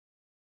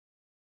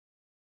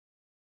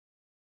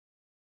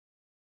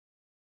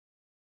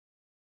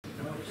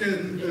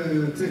En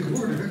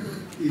tegenwoordig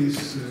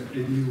is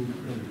Emile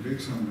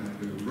werkzaam bij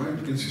de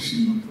RIPE NCC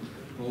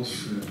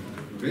als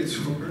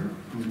wetenschapper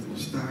met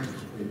als taak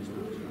om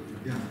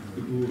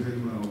de boel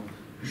helemaal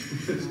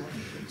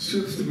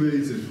suf te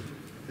meten.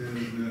 En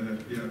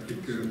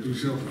ik doe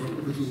zelf ook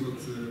af en toe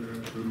wat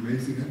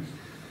metingen.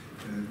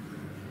 En,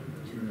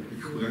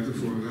 ik gebruik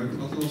daarvoor een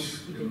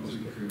ruimteatlas. En als ik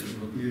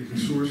wat meer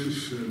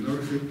resources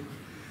nodig heb,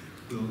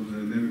 dan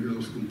neem ik wel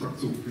eens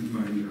contact op met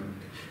mijn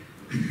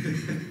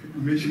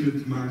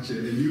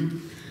measurementmaatje Emile.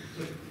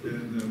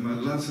 Maar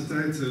de laatste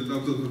tijd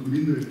loopt dat wat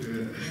minder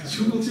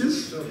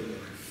soepeltjes.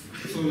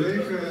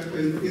 Vanwege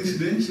een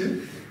incidentje.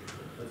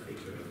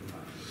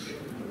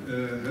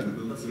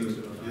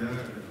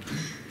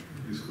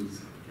 Is goed.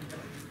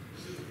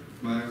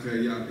 Maar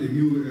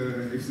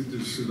Emile heeft het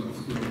dus de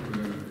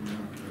afgelopen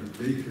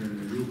weken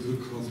heel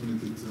druk gehad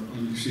met het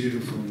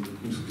analyseren van de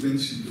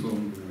consequentie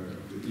van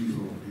de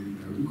inval in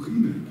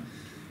Oekraïne.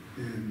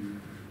 En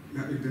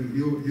ik ben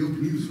heel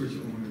benieuwd wat je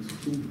allemaal hebt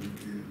gevonden.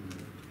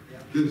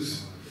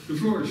 Dus, de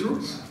floor is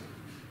yours.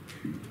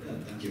 Ja,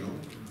 dankjewel.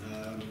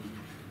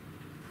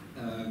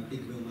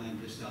 Ik wil mijn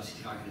presentatie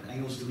graag in het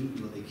Engels doen,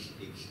 omdat ik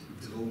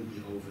droom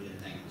hierover in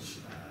het Engels.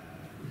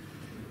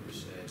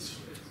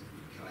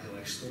 Ik ga heel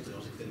erg stotteren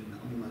als ik het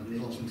allemaal naar het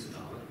Nederlands moet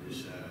vertalen.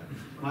 Dus,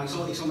 maar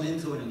ik zal mijn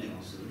intro in het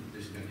Nederlands doen.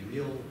 Dus ik ben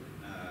Emile,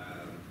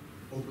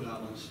 ook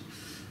Brabants.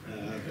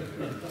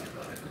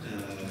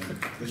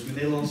 Dus mijn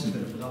Nederlands is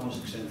met een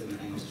Brabants accent en mijn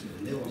Engels is met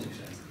een Nederlands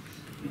accent.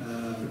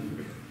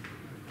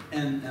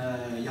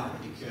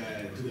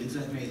 Ik doe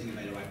internetmetingen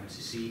bij de RIPE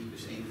NCC,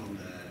 dus een van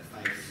de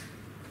 5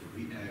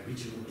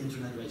 regional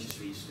internet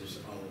registries, dus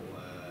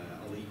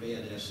alle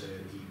IP-adressen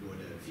die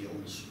worden via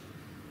ons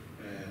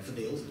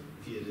verdeeld,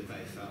 via de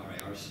 5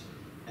 RIR's.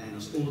 En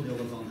als onderdeel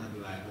daarvan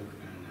hebben wij ook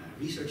een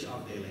research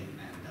afdeling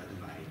en daar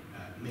doen wij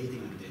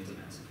metingen op het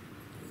internet.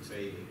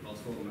 2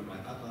 platformen,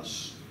 RIPE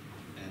Atlas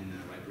en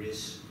RIPE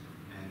RIS.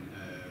 En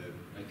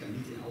ik kan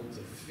niet in al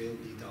te veel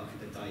detail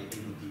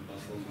in op die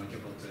platform, maar ik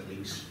heb wat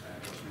links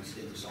als mensen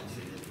het interessant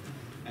vinden.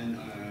 En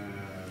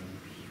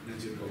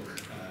natuurlijk ook,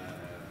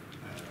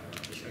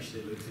 als je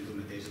het leuk vindt om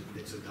met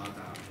dit soort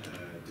data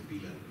te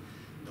pielen,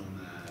 dan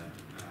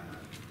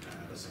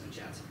dat is een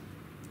chat.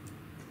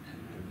 En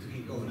toen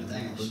ging ik over naar het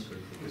Engels.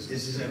 Dus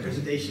this is a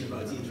presentation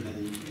about the internet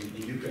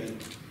in Ukraine.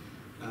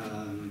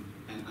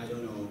 And I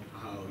don't know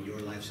how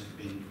your lives have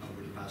been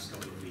over the past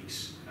couple of weeks.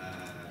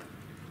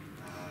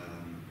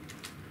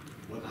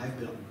 What I've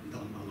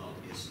done a lot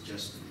is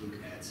just look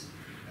at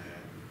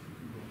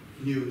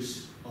news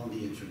on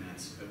the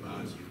internet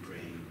about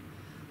Ukraine,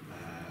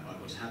 about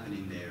what's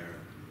happening there,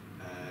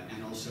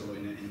 and also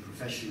in a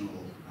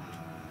professional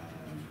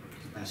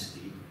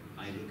capacity,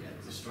 I look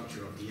at the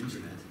structure of the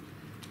internet.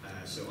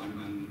 So I'm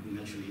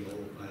naturally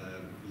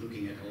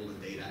looking at all the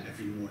data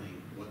every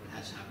morning, what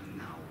has happened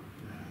now.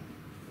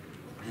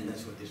 And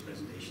that's what this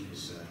presentation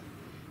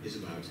is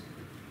about.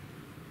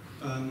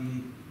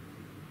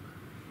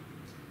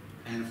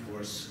 And of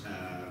course,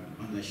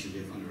 unless you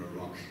live under a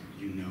rock,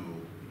 you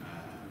know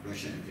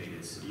Russia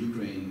invaded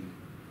Ukraine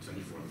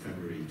 24th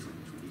February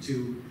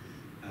 2022,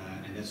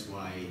 and that's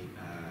why,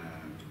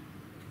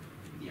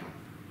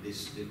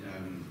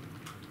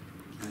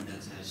 and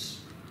that has,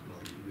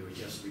 well, we were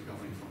just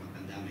recovering from a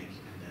pandemic,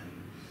 and then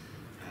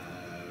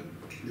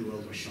the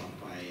world was shocked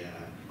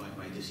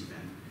by this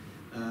event.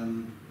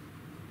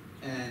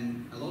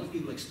 And a lot of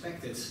people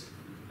expected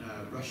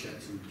Russia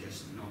to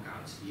just knock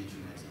out the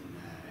internet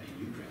in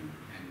Ukraine,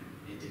 and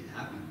it didn't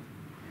happen.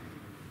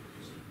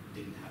 It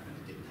didn't happen.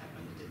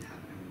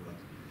 And we were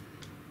like,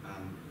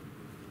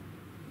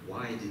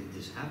 why didn't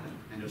this happen?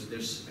 And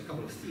there's a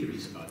couple of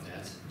theories about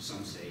that.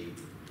 Some say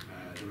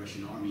the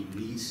Russian army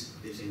needs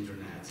this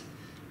internet.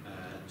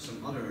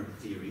 Some other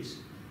theories.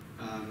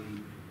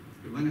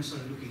 When I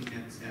started looking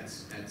at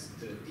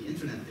the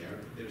internet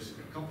there's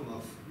a couple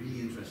of really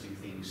interesting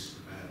things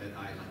that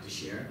I'd like to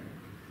share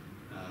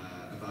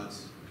about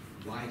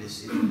why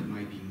this internet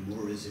might be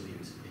more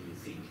resilient than you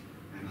think.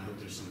 And I hope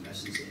there's some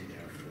lessons in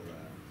there for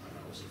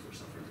also for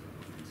software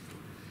development.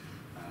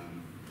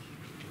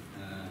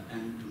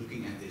 And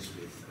looking at this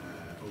with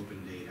open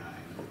data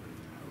and open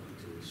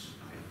tools,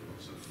 I have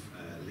lots of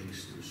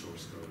links to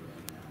source code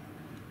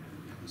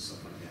and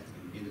stuff like that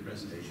in the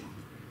presentation.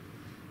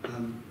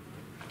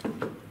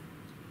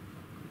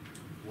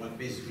 What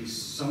basically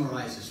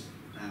summarizes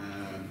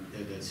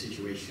the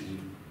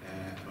situation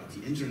about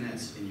the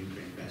internet in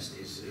Ukraine best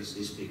is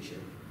this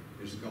picture.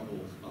 There's a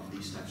couple of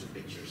these types of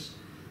pictures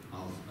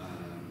of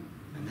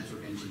a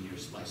network engineer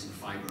splicing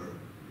fiber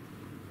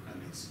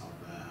amidst of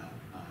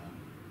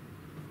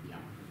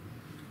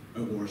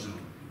a war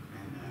zone.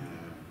 And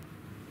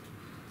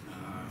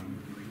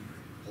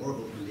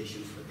horrible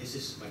conditions, but this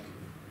is like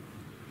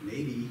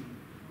maybe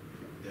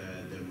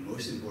the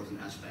most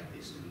important aspect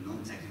is the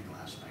non-technical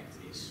aspect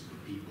is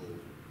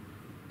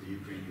the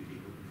Ukrainian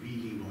people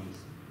really want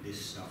this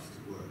stuff to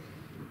work.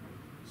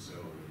 So,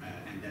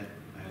 and that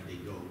they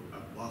go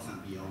above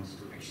and beyond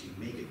to actually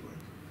make it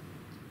work.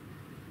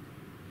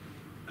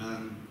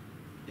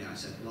 I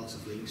said lots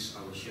of links.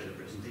 I will share the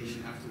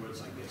presentation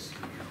afterwards. I guess you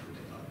can put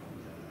it up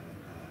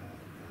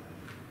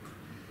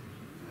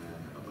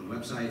on the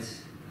website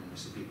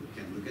so people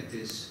can look at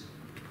this.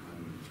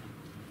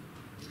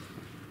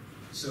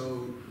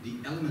 So the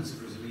elements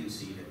of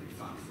resiliency that we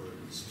found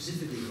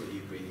specifically for the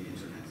Ukrainian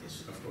internet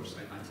is, of course,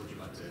 I told you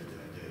about the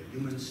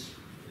humans,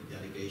 the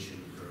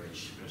delegation,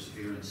 courage,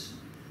 perseverance.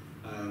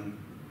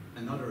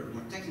 Another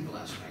more technical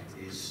aspect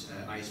is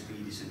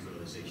ISP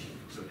decentralization.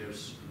 So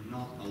there's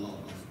not a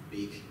lot of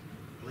big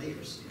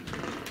players in the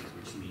internet,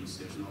 which means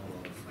there's not a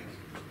lot of like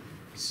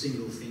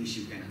single things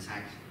you can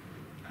attack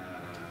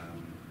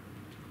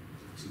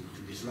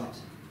to disrupt.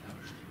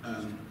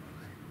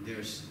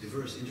 There's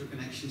diverse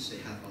interconnections. They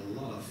have a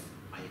lot of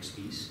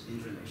IXPs,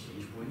 internet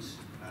exchange points.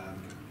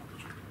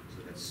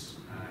 So that's,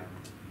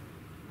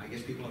 I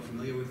guess people are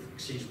familiar with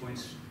exchange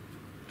points.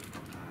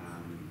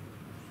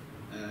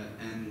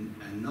 And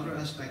another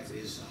aspect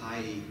is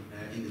high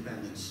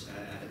independence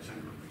at a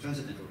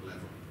transit network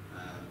level.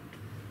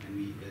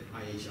 And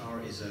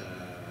IHR is a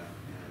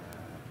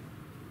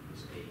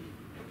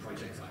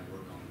project I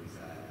work on with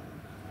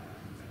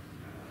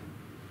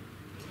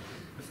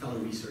a fellow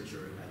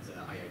researcher at the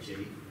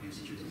IIJ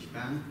Institute in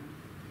Japan.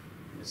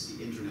 And it's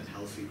the Internet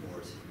Health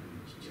Report.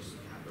 And you just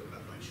have a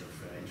bunch of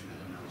internet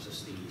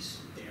analysis thingies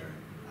there.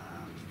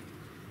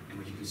 And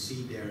what you can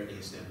see there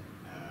is that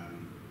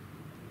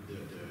the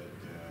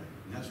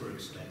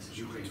networks that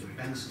Ukraine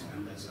depends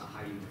on, that's a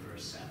highly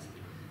diverse set,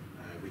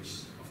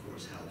 which of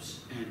course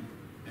helps. And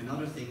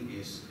another thing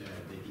is the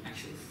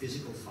actual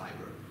physical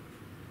fiber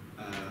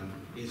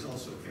is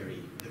also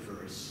very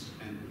diverse.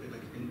 And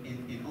like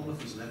in all of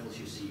these levels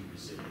you see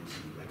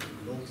resiliency, like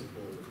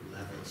multiple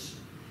levels.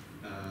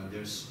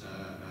 There's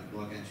a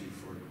blog entry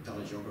for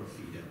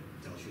telegeography that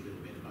tells you a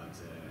little bit about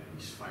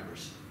these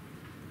fibers.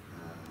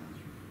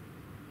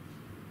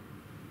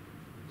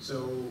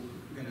 So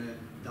I'm going to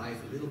dive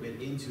a little bit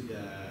into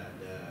the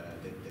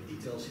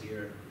details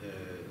here. The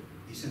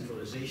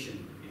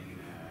decentralization in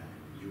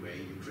UA,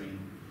 Ukraine.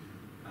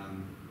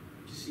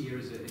 What you see here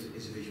is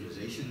a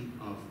visualization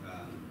of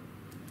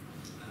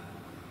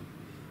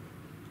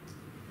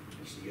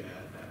actually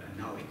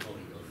now a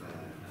colleague of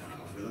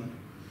Willem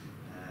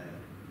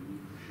who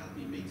helped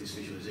me make this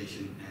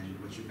visualization. And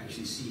what you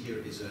actually see here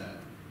is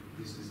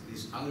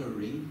this outer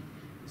ring.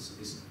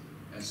 Is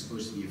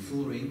supposed to be a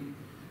full ring.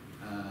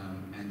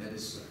 And that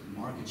is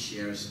market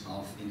shares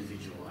of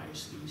individual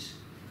ISPs.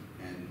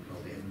 And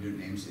well, they have weird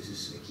names. This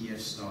is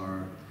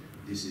Kyivstar,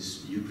 this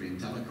is Ukraine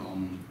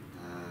Telecom,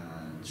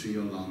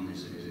 Triolan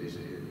is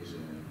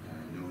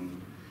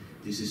known.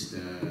 This is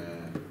the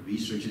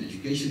Research and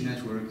Education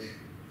Network.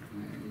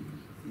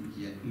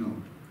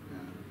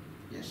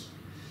 Yes.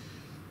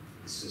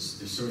 This is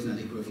the SurfNet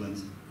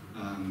equivalent.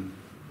 And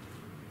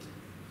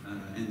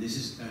this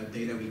is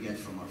data we get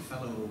from our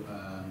fellow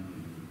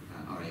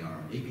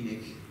RAR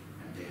APNIC.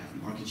 They have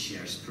market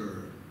shares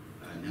per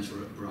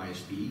network, per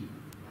ISP.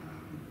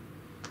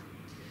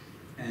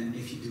 And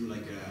if you do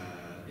like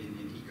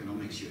in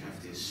economics, you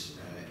have this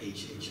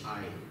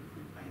HHI.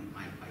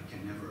 I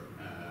can never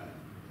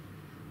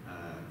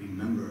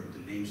remember the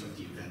names of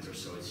the inventors,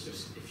 so it's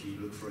just, if you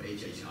look for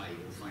HHI, you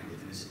will find it.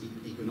 And it's,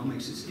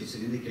 economics, it's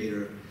an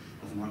indicator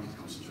of market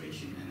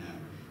concentration, and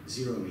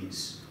 0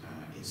 means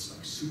it's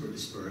like super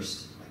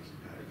dispersed, like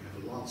you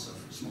have lots of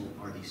small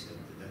parties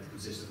that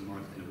consist of the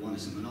market, and 1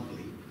 is a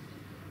monopoly.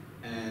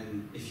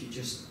 And if you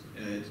just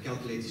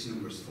calculate these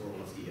numbers for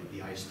all of the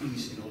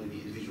ISPs in all of the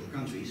individual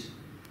countries,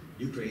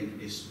 Ukraine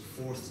is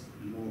 4th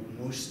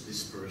most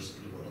dispersed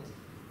in the world.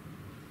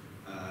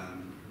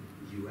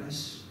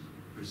 US,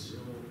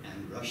 Brazil,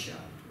 and Russia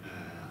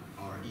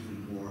are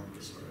even more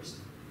dispersed.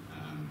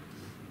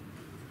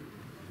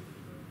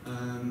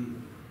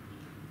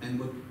 And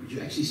what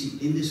you actually see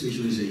in this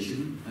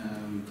visualization,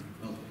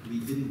 well, we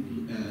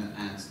didn't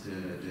add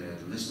the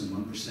less than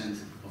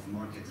 1% of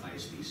market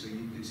ISP, so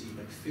you can see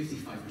like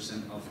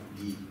 55% of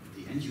the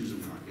end user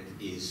market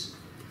is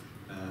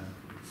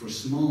for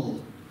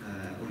small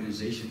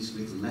organizations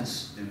with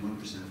less than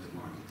 1% of the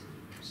market.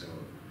 So,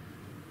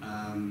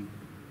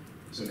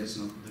 so that's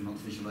not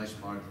visualized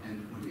part.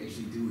 And what we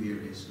actually do here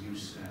is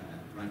use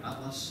RIPE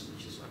Atlas,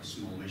 which is like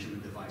small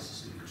measurement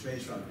devices to do a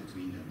trace route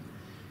between them.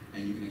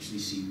 And you can actually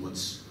see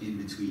what's in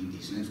between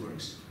these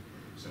networks.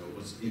 So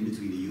what's in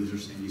between the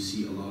users, and you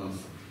see a lot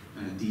of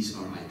these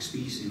are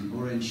IXPs in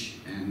orange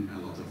and a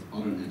lot of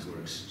other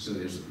networks. So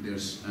there's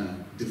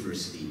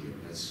diversity here.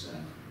 That's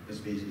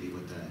basically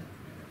what the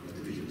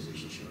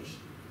visualization shows.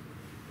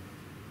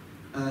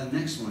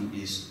 Next one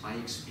is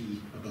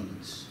IXP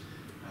abundance.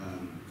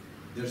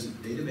 There's a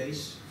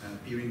database,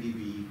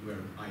 PeeringDB,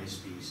 where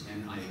ISPs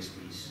and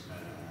IXPs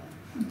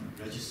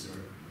register.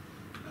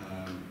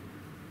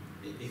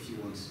 If you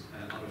want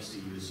others to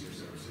use your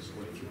services,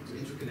 or if you want to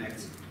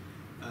interconnect.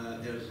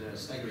 There's a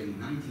staggering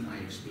 19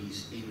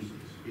 IXPs in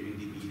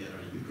PeeringDB that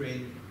are in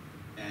Ukraine,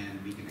 and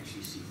we can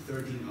actually see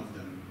 13 of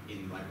them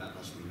in RIPE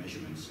Atlas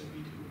measurements that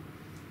we do.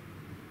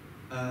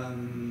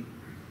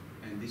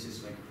 And this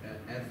is like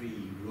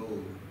every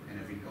row and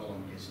every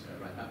column is a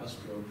RIPE Atlas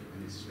probe,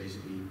 and this is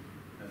basically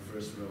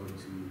first row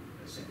to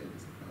second,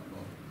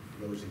 well,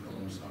 rows and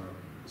columns are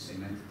the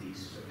same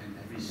entities, so, and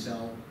every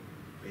cell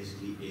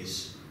basically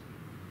is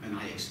an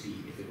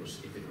IXP if it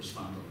was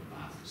found on the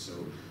path. So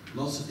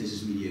lots of this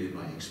is mediated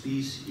by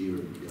XPs. Here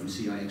you don't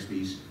see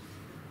IXPs,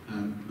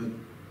 but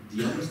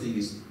the other thing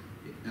is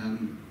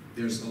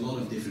there's a lot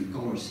of different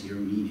colors here,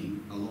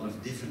 meaning a lot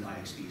of different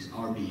IXPs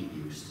are being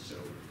used. So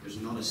there's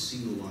not a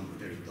single one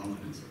very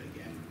dominant.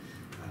 Again,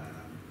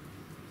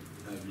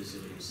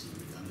 resiliency,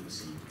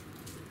 redundancy,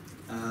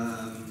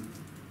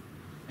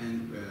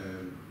 and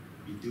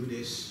we do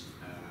this.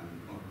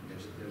 Oh,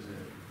 there's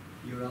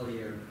a URL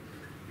here.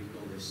 We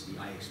call this the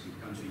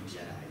IXP country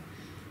Jedi.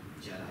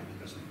 Jedi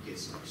because my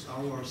kids like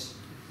Star Wars.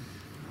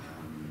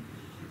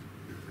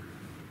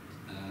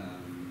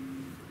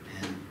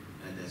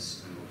 And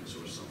that's an open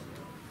source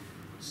software.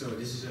 So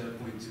this is a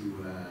point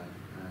to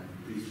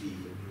briefly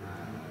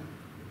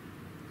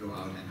go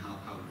out and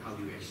how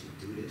do we actually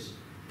do this.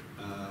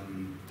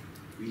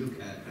 We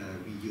look at,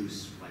 we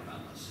use RIPE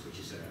Atlas, which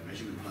is a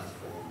measurement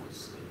platform.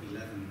 It's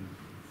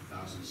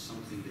 11,000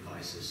 something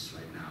devices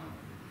right now.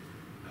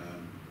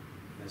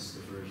 That's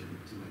the version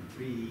 2 and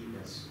 3.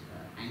 That's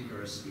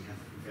anchors. We have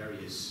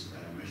various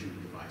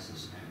measurement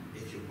devices, and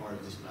if you're part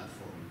of this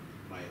platform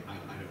by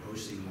either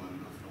hosting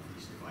one of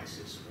these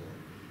devices or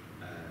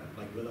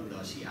like Willem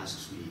does, he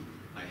asks me,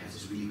 I have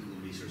this really cool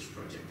research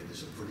project that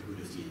is for the good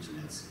of the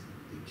internet.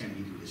 Can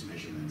we do this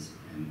measurement?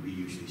 And we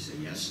usually say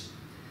yes.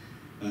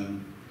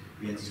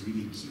 We had these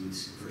really cute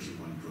version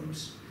 1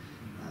 probes,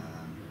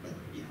 but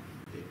yeah,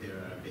 they're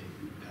a bit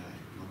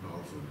not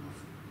powerful enough.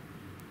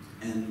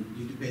 And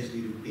you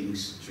basically do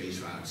pings, trace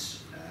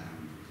routes,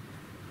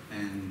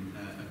 and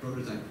a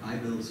prototype I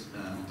built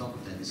on top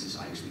of that is this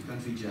IXP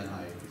country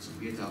Jedi. It's on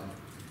GitHub.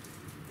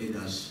 It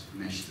does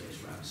mesh trace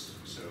routes.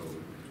 So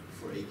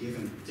for a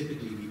given,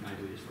 typically I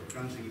do this for a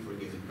country. For a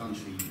given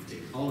country, you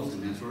take all of the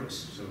networks,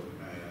 so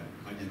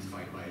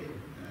identified by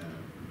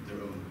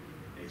their own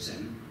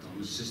ASN,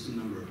 autonomous system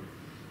number.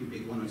 You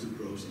pick 1 or 2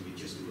 probes and you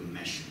just do a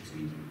mesh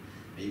between them.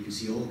 And you can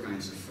see all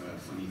kinds of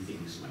funny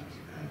things like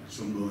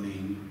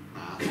tromboning,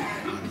 out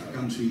of the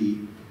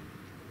country,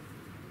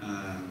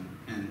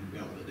 and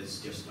well, that's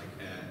just like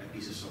a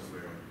piece of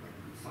software, like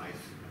 5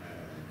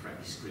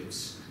 crappy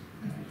scripts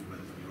you run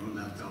it on your own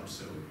laptop.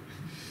 So,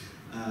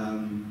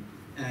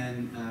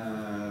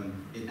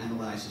 it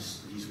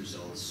analyzes these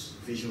results,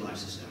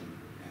 visualizes them,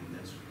 and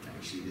that's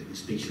actually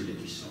this picture that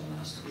you saw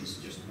last is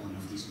just one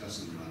of these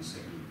custom runs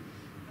that we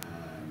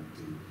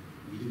do.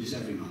 We do this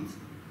every month.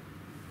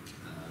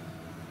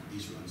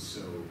 These runs.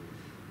 So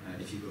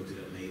if you go to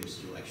the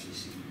latest, you'll actually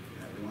see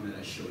the one that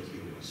I showed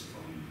here was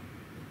from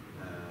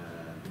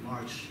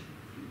March.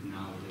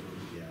 Now there will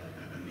be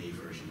a May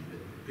version, but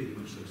it pretty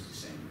much looks the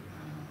same.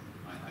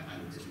 I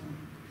looked this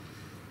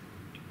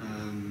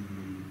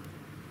morning.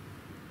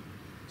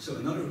 So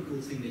another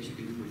cool thing that you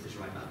can do with this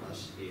RIPE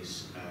Atlas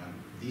is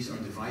these are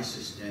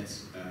devices that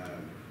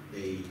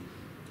they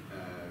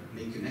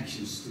make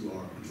connections to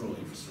our control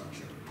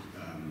infrastructure.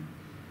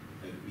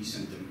 We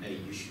send them, hey,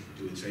 you should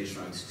do a trace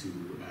route to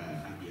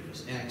IP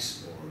address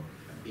X or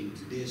a ping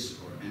to this,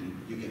 and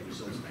you get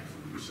results back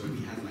from them. So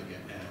we have like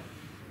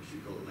we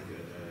should call it like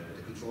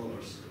the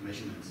controllers, the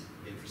measurement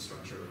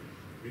infrastructure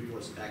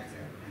reports back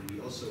there, and we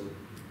also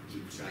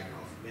keep track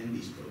of when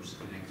these probes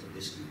connect or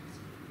disconnect.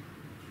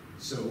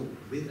 So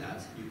with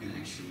that, you can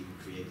actually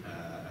create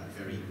a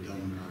very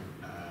dumb,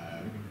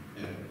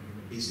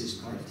 is this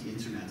part of the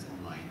internet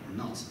online or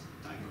not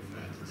type of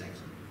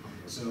detector.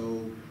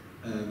 So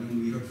when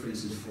we heard, for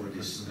instance, for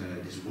this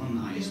one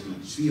ISP,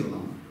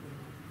 Sviolan,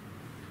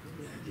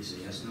 this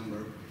AS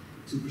number,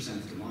 2%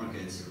 of the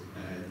market,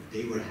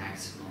 they were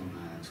hacked on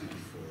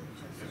 24th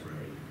of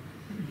February.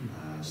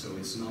 So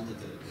it's not that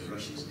the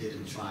Russians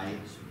didn't try,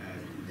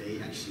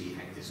 they actually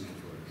hacked this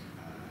network,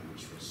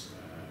 which was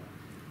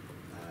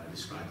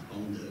described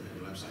on the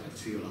website of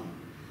Sviolan.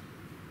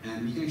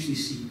 And you can actually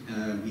see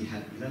we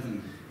had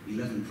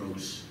 11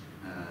 probes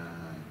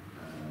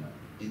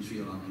in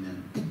Sviolan, and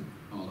then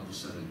all of a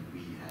sudden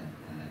we had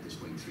at this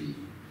point 3.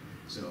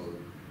 So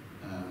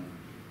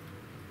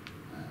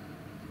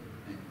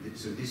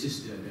so this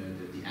is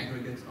the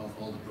aggregate of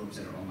all the probes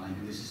that are online,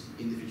 and this is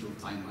the individual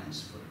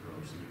timelines for the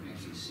probes, and you can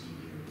actually see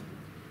here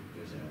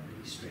there's a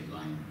really straight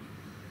line.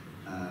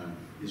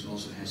 This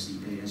also has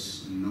the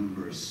AS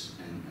numbers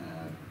and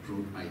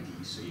probe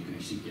ID, so you can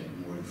actually get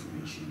more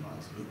information about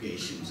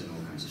locations and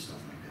all kinds of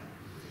stuff like that.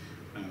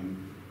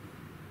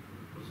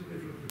 What's the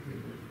difference between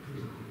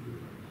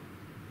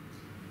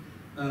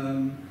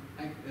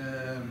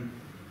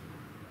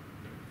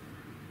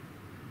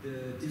the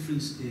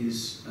difference is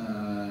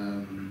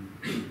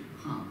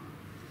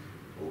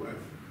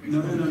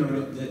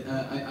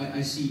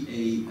I see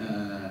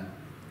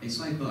a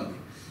slight bug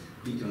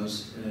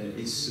because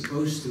it's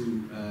supposed to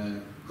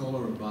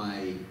color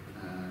by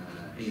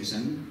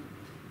ASN,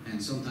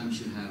 and sometimes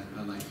you have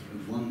like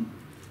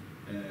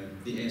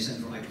the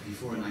ASN for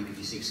IPv4 and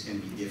IPv6 can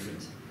be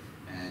different,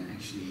 and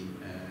actually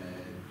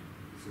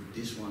for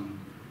this one,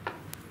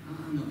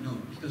 no,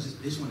 because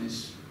this one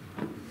is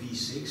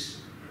V6,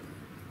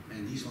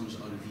 and these ones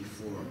are the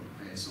V4.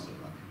 It's not a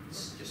bug.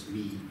 It's just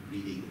me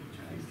reading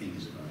the thing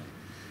is a bug.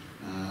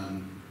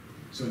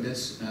 So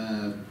that's.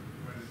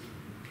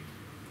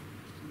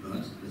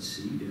 But let's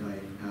see. Did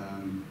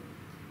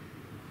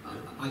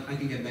I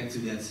can get back to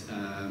that.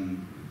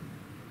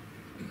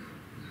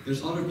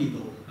 There's other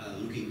people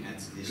looking at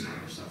this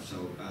type of stuff.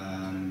 So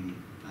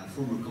a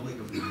former colleague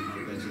of mine,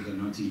 Alberto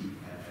Donati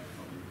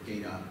from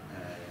Geda,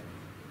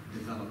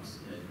 developed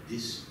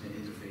this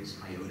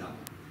interface, IOTA,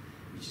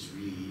 which is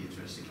really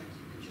interesting. Like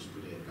you can just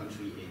put a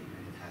country in,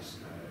 and it has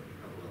a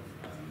couple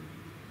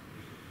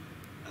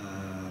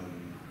of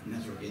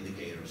network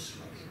indicators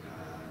like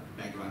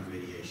background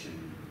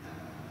radiation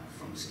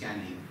from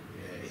scanning.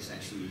 Is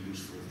actually a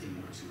useful thing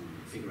to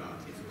figure out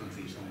if a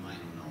country is online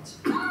or not.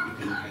 You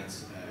can look at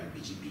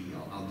BGP.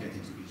 I'll get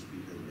into BGP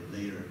a little bit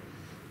later.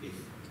 If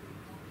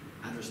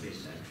address space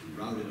is actually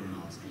routed or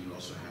not, and you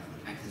also have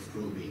like active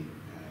probing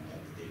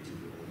that they do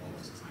all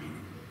of the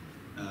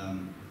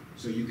time.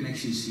 So you can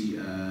actually see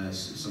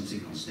some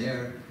signals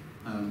there,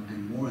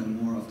 and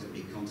more of the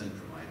big content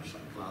providers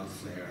like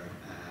Cloudflare,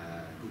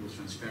 Google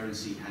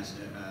Transparency has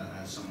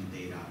some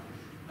data.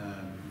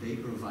 They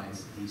provide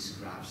these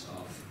graphs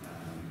of,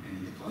 and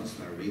in the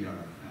Cloudflare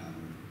radar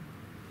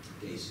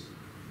case,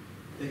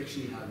 they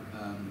actually have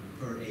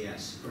per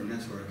AS, per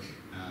network,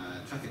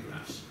 traffic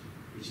graphs,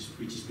 which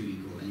is pretty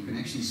cool. And you can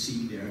actually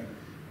see there,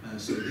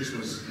 so this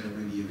was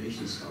when the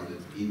invasion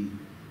started in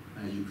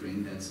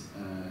Ukraine, that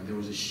there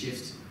was a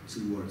shift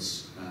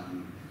towards,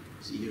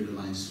 so here the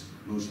lines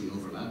mostly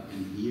overlap,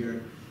 and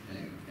here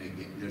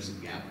again, there's a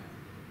gap,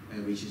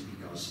 which is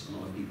because a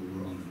lot of people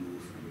were on the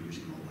move and were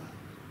using mobile.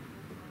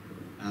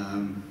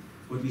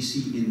 What we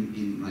see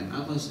in RIPE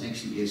Atlas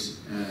actually is,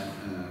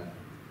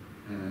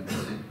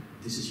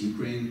 this is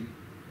Ukraine,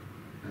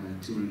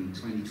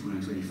 220,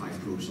 225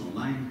 probes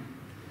online,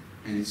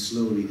 and it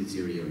slowly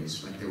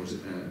deteriorates. Like there was a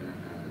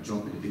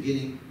drop in the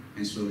beginning,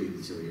 and slowly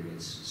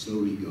deteriorates,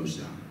 slowly goes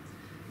down.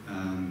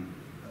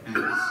 And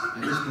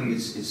at this point,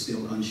 it's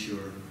still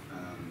unsure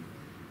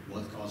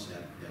what caused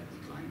that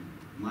decline.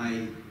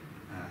 My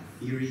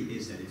theory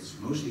is that it's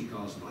mostly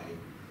caused by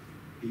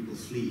people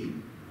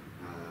fleeing.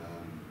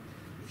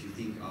 If you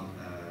think of,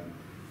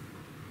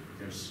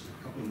 there's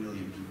a couple of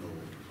million people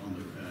on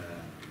the,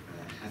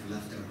 have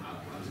left their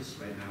houses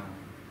right now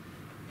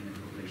in a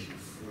population of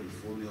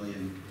 44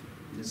 million.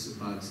 That's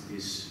about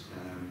this,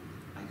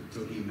 I could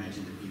totally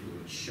imagine that people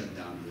would shut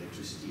down the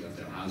electricity of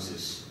their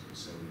houses,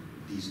 so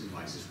these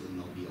devices will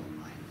not be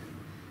online. And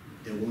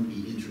there won't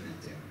be internet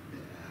there.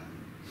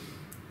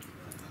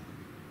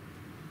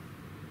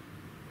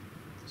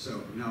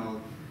 So now,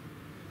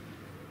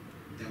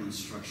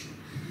 demonstration.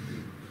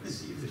 Let's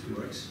see if this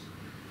works.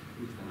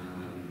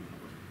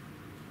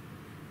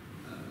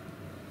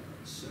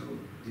 So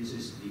this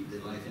is the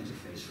live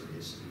interface for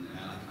this, and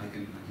I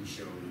can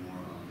show more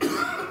on.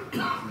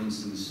 For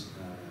instance,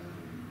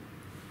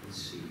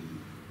 let's see.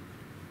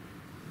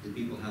 Do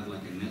people have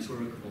like a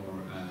network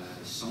or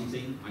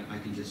something? I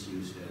can just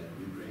use the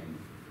Ukraine.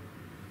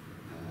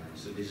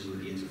 So this is what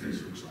the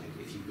interface looks like.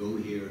 If you go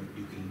here,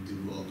 you can do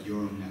your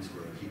own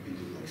network. You can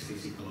do like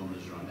 50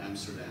 kilometers around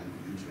Amsterdam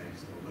or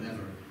Utrecht or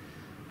whatever.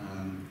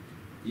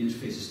 The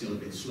interface is still a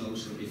bit slow,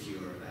 so if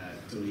you're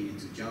totally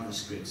into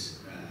JavaScript,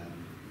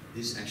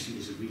 this actually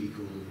is a really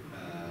cool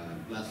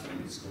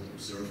platform. It's called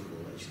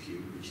Observable HQ,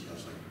 which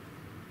does like,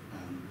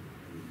 let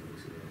me go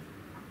to the,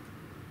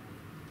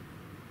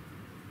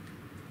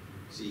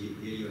 see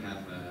here you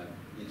have,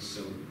 yes,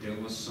 so there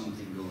was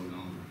something going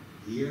on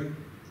here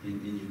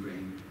in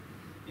Ukraine,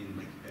 in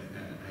like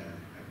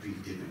a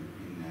brief dinner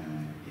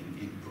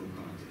in probe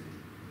connectivity.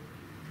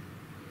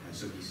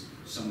 So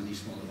some of these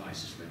small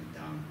devices went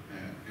down.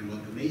 And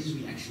what amazes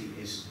me actually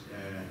is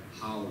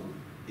how,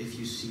 if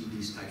you see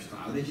these types of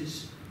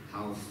outages,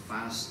 how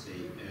fast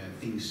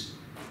things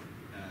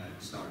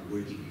start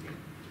working again.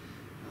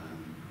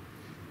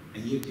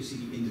 And here you see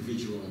the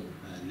individual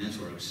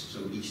networks.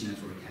 So each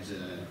network has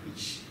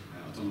each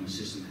autonomous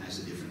system has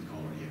a different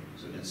color here.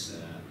 So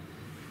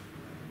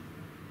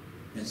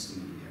that's the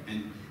meaning there.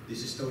 And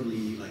this is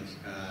totally like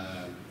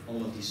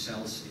all of these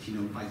cells. If you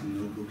know Python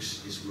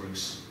notebooks, this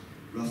works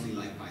roughly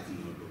like Python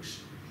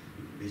notebooks.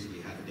 You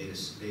basically have a data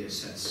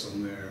set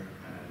somewhere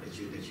that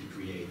you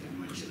create and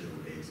munch a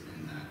little bit,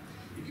 and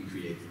you can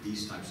create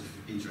these types of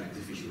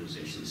interactive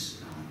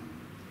visualizations.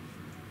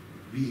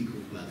 Really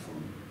cool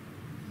platform.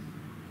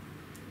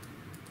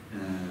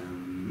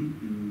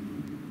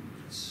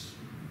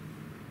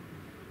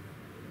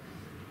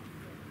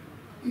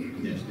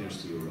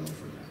 There's the URL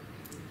for that.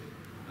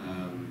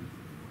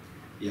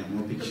 Yeah,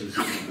 more pictures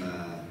of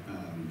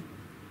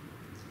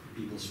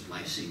people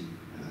splicing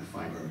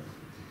fiber.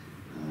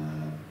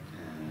 And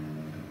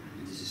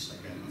this is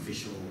like an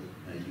official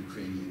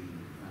Ukrainian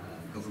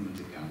government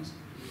account,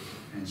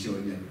 and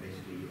showing that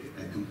basically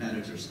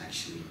competitors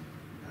actually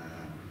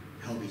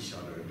help each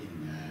other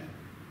in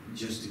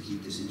just to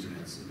keep this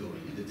internet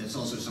going. And that's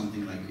also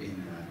something like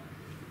in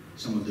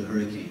some of the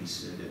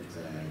hurricanes that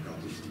got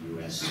into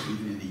the US.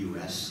 Even in the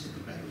US, the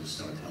competitors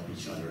start to help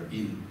each other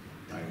in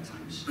dire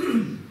times.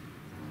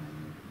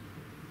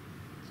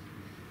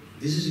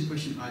 This is a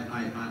question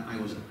I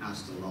was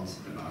asked a lot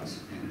about,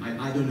 and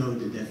I don't know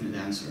the definite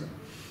answer.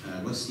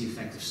 What's the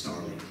effect of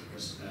Starlink?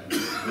 Because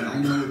but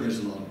I know there's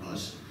a lot of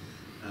buzz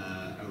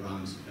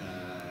around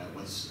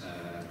what's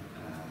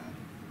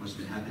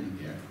been happening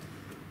there.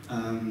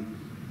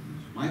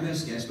 My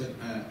best guess, but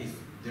if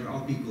there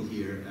are people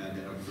here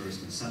that are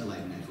versed in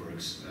satellite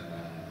networks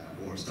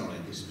or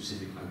Starlink is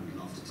specific, I would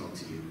love to talk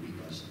to you,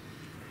 because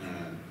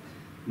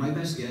my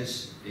best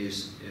guess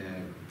is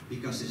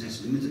because this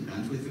has limited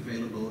bandwidth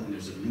available and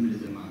there's a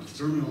limited amount of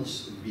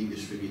terminals being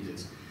distributed,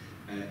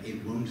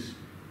 it won't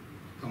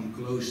come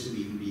close to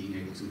even being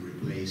able to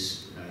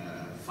replace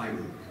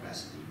fiber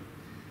capacity.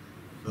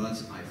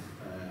 But I've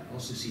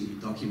also seen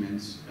the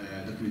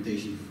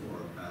documentation for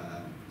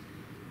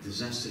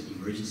disaster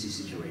emergency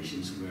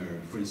situations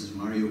where, for instance,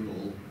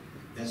 Mariupol,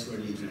 that's where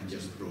the internet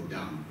just broke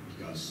down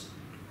because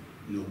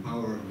no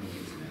power, no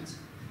internet,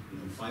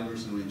 no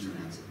fibers, no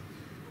internet.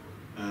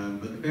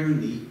 But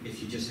apparently, if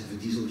you just have a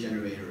diesel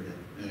generator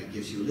that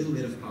gives you a little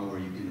bit of power,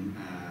 you can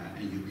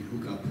and you can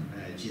hook up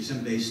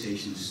GSM base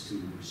stations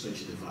to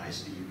such a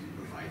device, and you can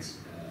provide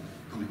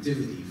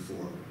connectivity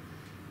for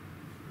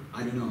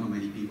I don't know how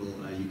many people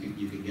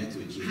you can get to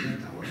a GSM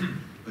tower,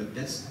 but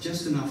that's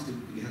just enough to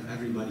have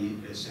everybody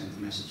send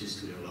messages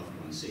to their loved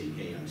ones saying,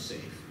 "Hey, I'm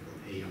safe," or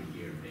 "Hey, I'm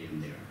here," "Hey,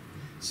 I'm there."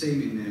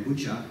 Same in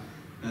Bucha.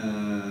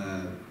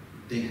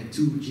 They had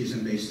 2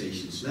 GSM base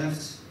stations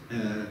left.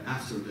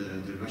 After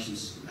the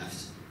Russians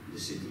left the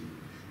city,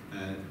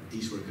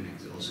 these were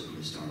connected also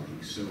via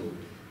Starlink. So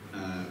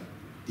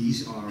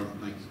these are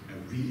like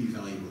really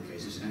valuable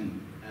cases.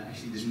 And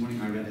actually this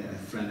morning I read a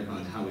thread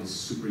about how it's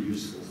super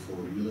useful for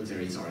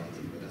military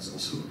targeting, but that's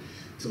also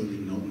totally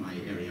not my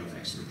area of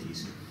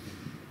expertise.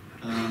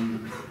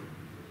 And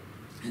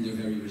they're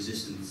very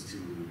resistant to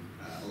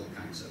all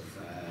kinds of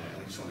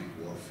electronic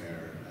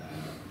warfare,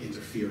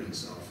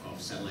 interference of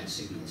satellite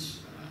signals.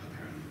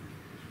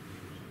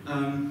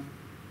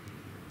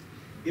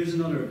 Here's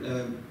another,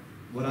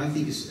 what I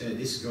think is,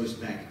 this goes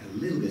back a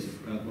little bit,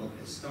 well,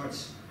 it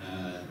starts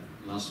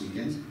last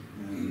weekend.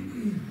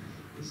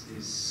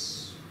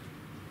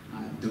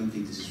 I don't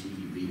think this is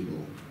really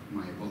readable,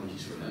 my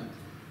apologies for that.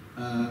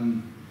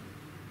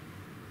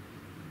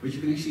 What you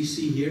can actually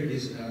see here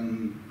is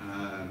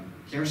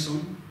Kherson,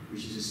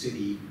 which is a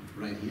city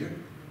right here.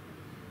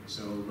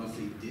 So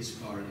roughly this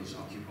part is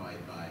occupied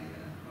by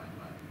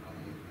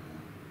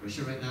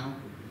Russia right now.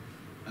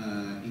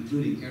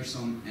 Including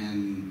Kherson,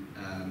 and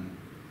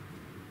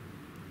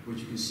what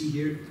you can see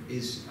here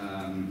is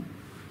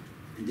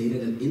data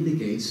that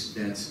indicates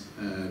that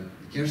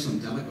Kherson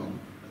Telecom,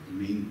 the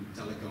main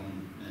telecom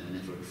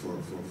network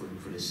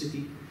for the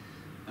city,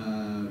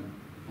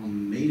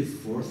 on May the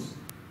 4th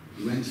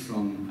went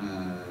from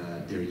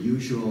their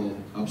usual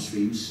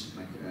upstreams,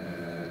 like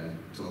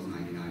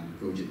 1299,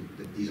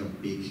 Cogent, these are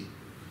big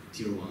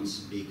tier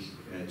 1s, big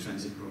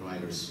transit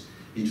providers,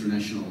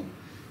 international,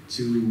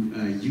 to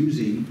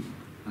using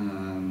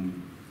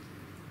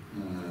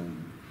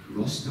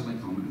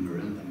Rostelecom and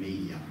Miranda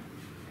Media.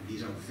 And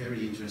these are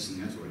very interesting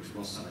networks.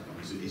 Rostelecom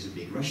is a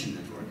big Russian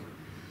network.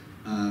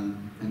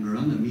 And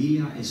Miranda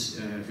Media is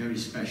very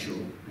special,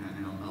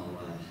 and I'll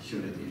show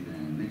that in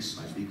the next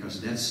slides,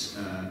 because that's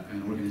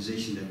an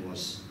organization that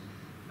was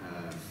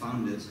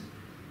founded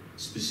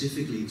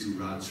specifically to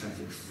route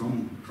traffic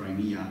from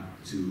Crimea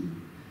to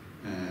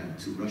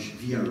Russia,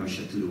 via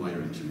Russia to the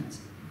wider internet.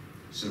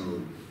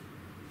 So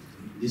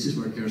this is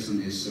where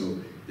Kherson is, so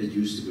that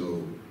used to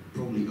go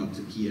probably up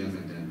to Kiev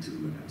and then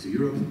to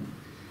Europe,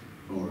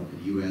 or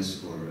the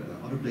US, or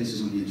other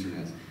places on the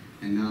internet.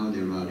 And now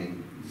they're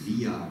routing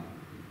via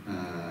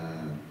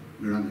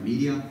Miranda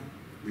Media,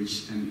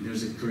 and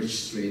there's a Kerch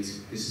Strait.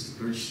 This is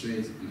the Kerch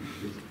Strait,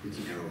 with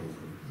the arrow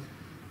over.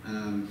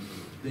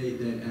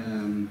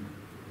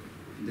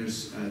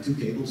 There's 2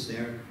 cables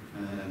there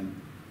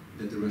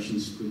that the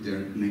Russians put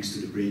there next to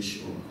the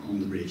bridge, or on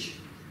the bridge,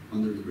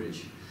 under the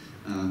bridge.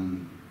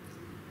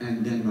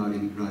 And then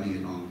routing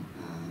it on.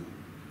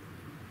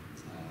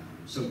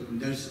 So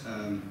there's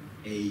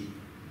a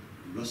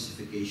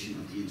Russification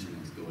of the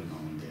internet going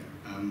on there.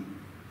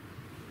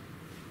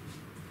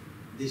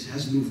 This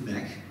has moved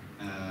back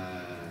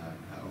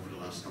over the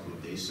last couple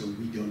of days, so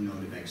we don't know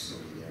the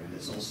backstory there. And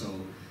that's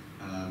also,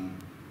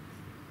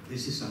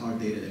 this is the hard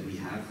data that we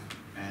have,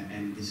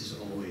 and this is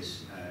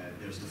always,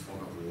 there's the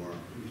fog of war.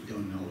 We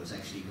don't know what's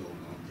actually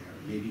going on there.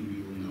 Maybe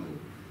we will know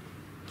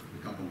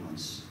a couple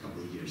months, a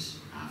couple of years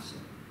after.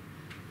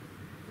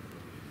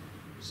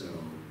 So,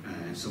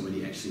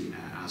 somebody actually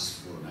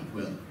asked for, like,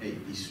 well, hey,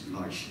 these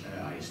large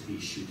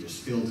ISPs should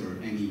just filter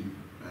any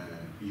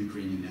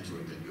Ukrainian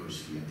network that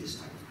goes via this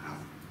type of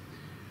path.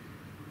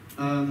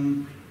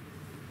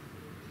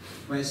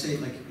 Why I say,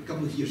 like, a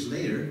couple of years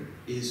later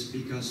is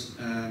because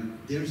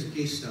there's a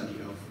case study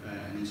of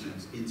an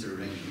internet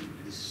interregnum.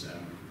 This,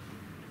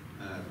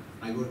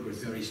 I work with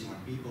very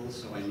smart people,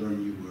 so I learn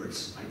new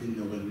words. I didn't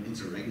know what an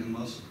interregnum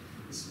was.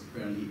 It's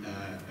apparently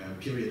a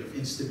period of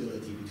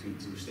instability between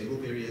 2 stable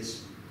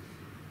periods.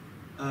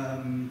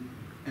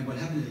 And what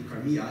happened in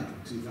Crimea in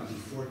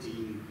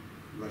 2014,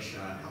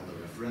 Russia held a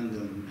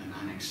referendum and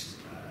annexed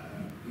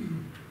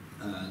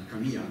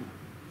Crimea.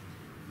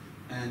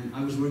 And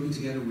I was working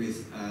together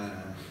with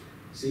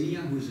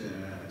Xenia, who's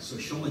a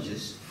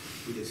sociologist,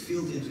 who did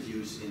field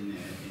interviews in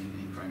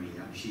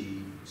Crimea.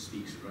 She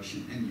speaks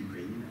Russian and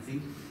Ukrainian, I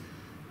think.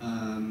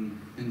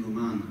 And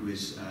Roman, who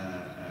is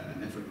a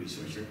network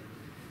researcher.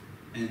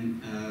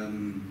 And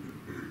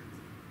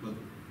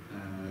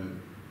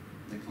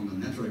like on the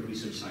network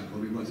research side,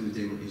 what we brought to the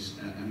table is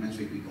a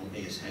metric we call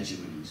AS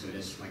hegemony. So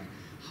that's like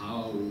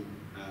how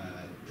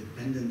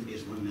dependent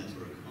is one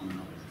network on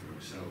another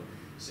network. So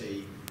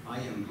say I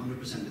am 100%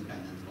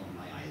 dependent on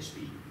my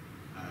ISP.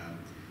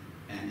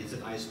 And if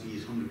that ISP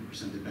is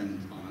 100%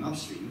 dependent on an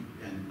upstream,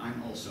 then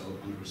I'm also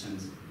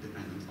 100%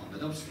 dependent on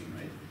that upstream,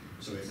 right?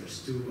 So if there's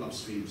two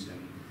upstreams,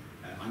 then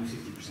I'm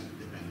 50%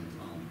 dependent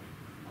on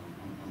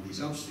these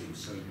upstreams.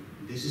 So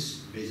this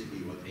is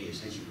basically what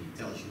AS hegemony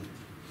tells you.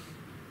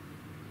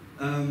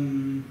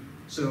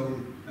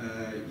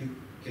 You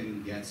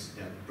can get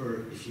that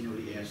if you know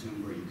the AS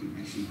number, you can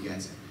actually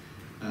get,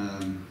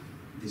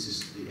 this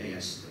is the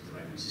AS that the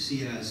RIPE NCC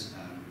has.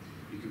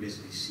 You can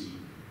basically see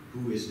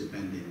who is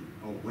depending,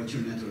 or what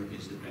your network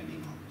is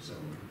depending on. So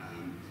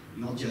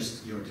not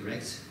just your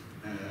direct,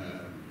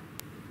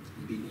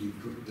 you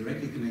could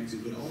directly connect to,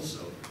 but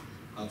also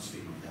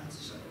upstream of that.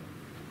 So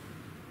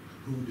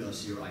who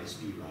does your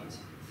ISP route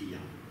via?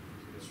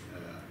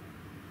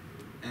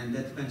 And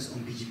that depends on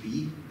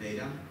BGP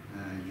data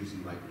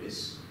using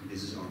RIPE-RIS.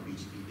 This is our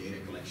BGP data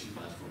collection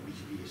platform.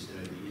 BGP is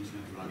the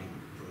Internet Routing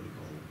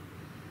Protocol.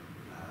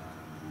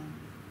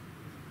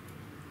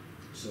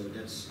 So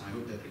that's, I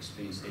hope that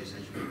explains AS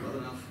hegemony well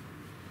enough.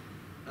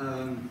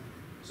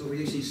 So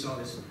we actually saw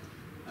this.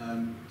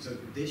 So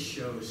this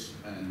shows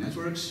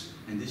networks,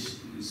 and this,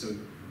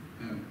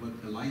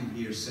 what the line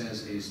here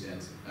says is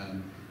that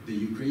the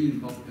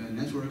Ukrainian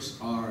networks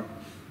are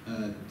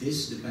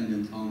this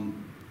dependent on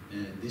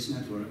this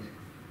network,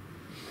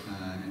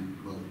 and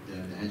well, the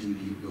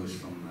hegemony goes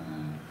from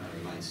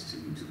light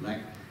to black.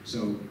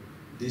 So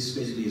this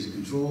basically is a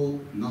control.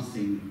 Not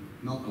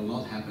a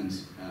lot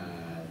happened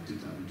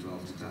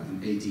 2012,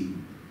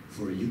 2018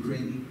 for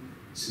Ukraine.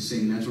 It's the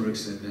same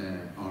networks that they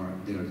are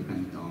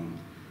dependent on.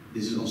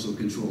 This is also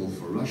control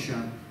for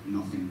Russia.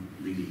 Nothing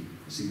really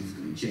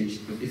significantly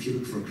changed. But if you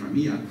look for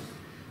Crimea,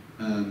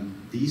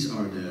 these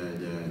are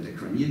the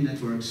Crimean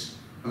networks,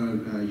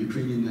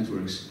 Ukrainian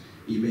networks.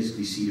 You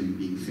basically see them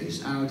being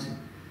phased out.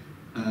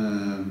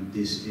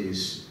 This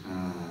is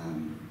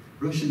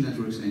Russian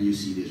networks, and you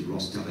see this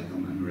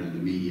Rostelecom and Miranda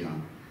Media,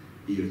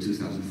 year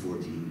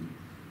 2014.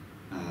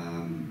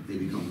 They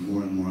become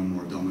more and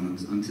more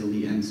dominant until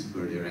the end,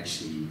 where they're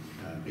actually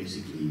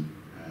basically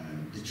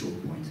the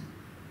choke point.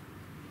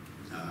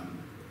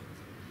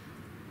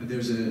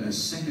 There's a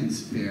second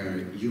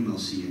pair,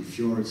 UMLC and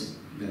Fjord,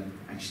 that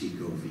actually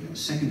go via a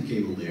second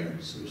cable there,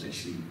 so there's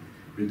actually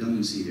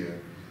redundancy there.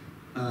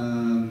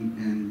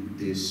 And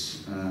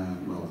this,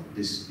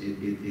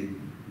 the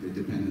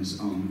dependence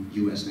on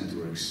US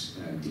networks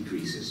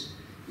decreases.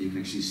 You can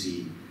actually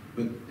see,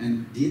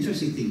 and the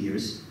interesting thing here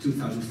is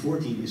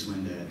 2014 is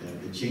when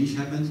the change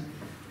happened,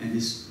 and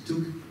this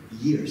took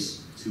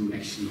years to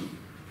actually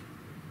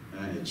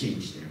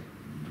change there.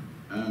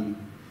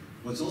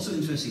 What's also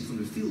interesting from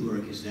the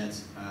fieldwork is that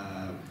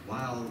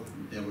while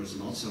there was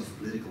lots of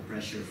political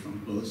pressure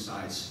from both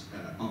sides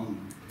on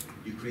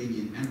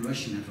Ukrainian and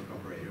Russian network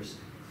operators,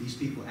 these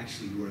people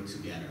actually work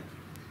together.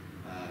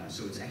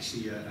 So it's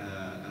actually,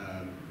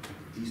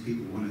 these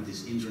people wanted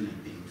this internet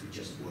thing to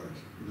just work,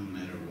 no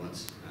matter what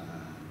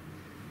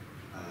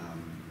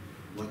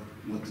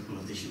the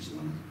politicians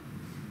wanted.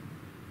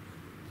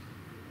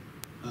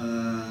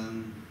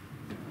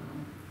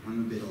 I'm a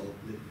bit old.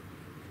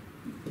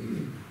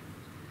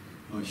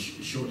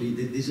 Shortly,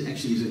 this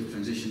actually is a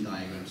transition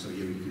diagram, so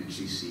here you can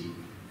actually see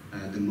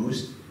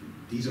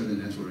these are the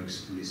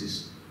networks, and this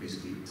is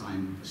basically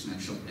time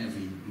snapshot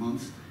every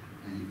month,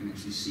 and you can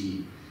actually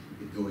see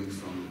it going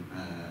from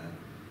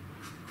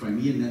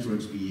Crimean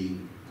networks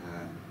being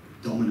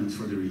dominant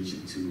for the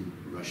region to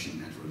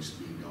Russian networks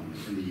being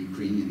dominant, and the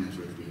Ukrainian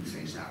network being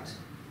phased out.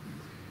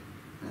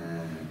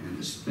 And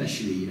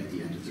especially at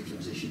the end of the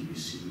transition, you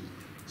see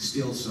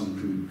still some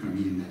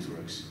Crimean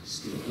networks,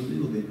 still a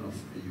little bit of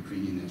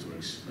Ukrainian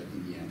networks, but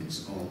in the end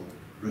it's all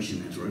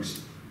Russian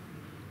networks.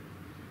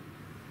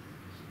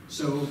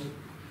 So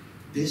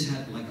this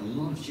had like a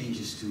lot of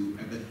changes to,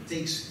 but it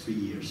takes 3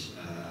 years.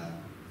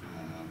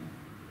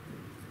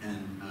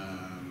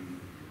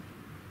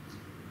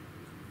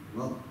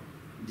 Well,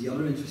 the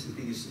other interesting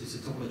thing is it's a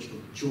topological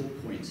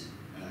choke point,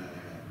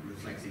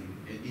 reflecting,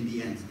 in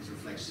the end, it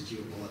reflects the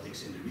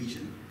geopolitics in the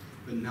region,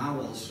 but now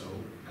also,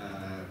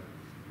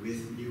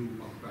 with new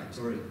occupied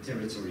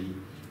territory,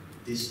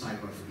 this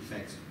type of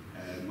effect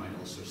might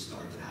also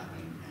start to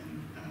happen,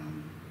 and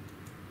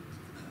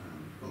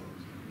well,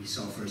 we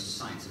saw first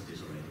signs of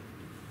this already.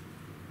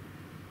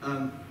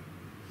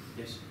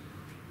 Yes?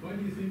 Why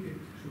do you think it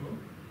took so long?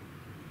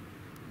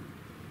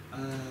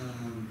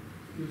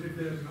 Because if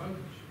there's an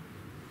outage.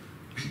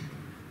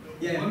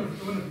 Yeah. One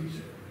of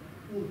these,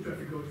 all the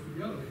traffic goes to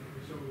the other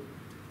anyway, so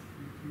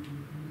you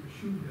would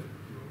assume that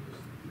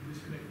just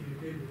disconnecting a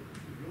cable to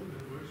the old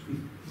networks.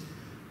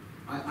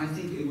 I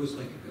think it was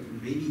like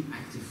maybe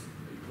active,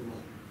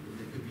 well,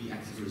 there could be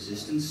active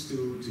resistance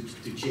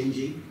to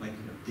changing, like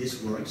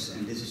this works,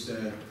 and this is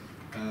the,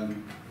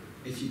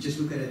 if you just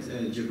look at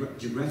it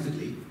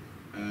geographically,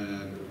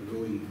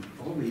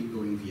 probably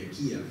going via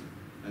Kiev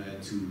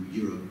to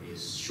Europe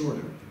is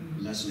shorter,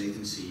 less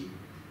latency,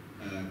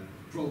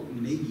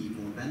 maybe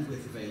more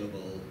bandwidth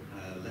available,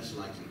 less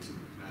likely to,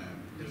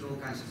 there's all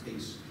kinds of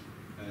things,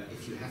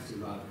 if you have to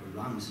route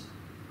around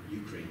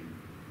Ukraine,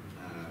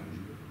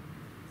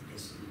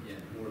 it's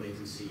more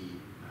latency,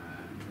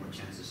 more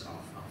chances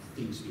of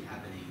things be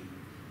happening.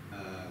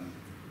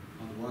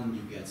 On one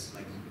you get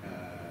like,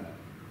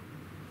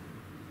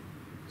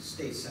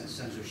 state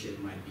censorship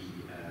might be,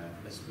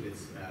 let's put it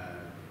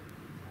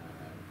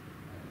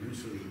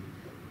neutrally,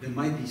 there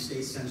might be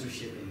state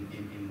censorship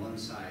in one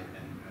side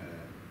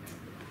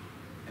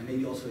and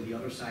maybe also the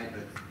other side,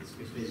 but it's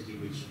basically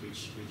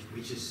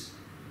which is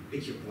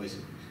pick your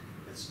poison.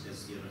 That's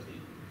the other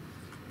thing.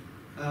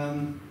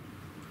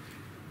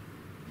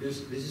 This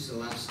is the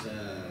last thing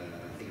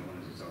I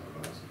wanted to talk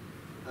about.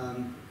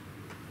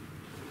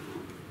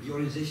 The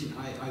organization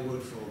I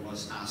work for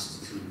was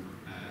asked to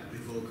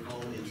revoke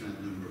all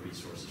internet number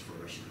resources for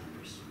Russian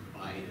numbers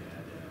by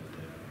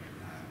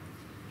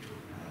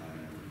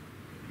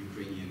the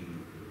Ukrainian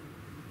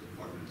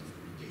Department of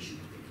Communication,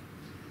 I think.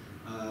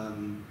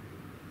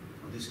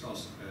 Well, this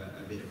caused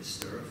a bit of a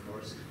stir, of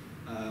course.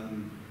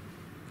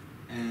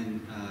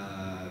 And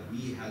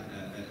we had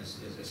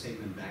a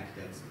statement back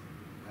that,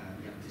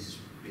 this is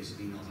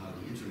basically not how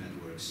the internet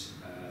works,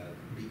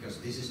 because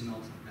this is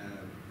not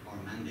our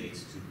mandate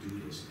to do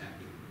this.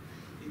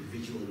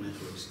 Individual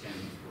networks can,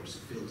 of course,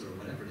 filter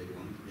whatever they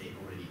want. They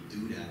already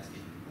do that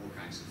in all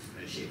kinds of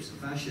shapes and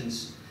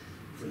fashions.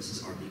 For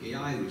instance,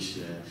 RPKI, which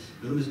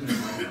Willem is going to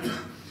talk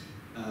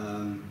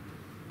about.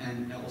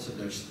 And also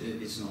Dutch,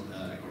 it's not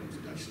according to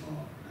Dutch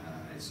law.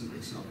 It's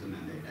not the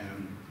mandate.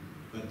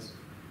 But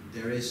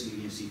there is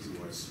leniency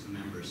towards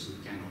members who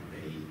cannot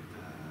pay.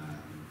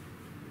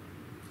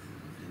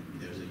 And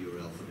there's a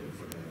URL for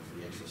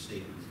the actual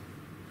statement.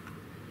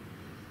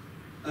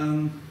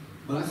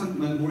 What I find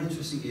more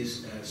interesting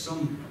is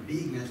some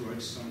big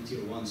networks, some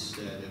tier ones,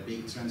 the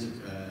big transit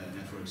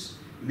networks,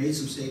 made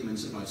some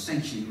statements about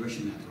sanctioning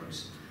Russian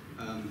networks.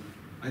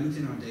 I looked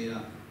in our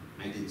data,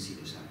 I didn't see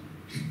this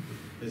happening.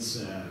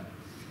 It's,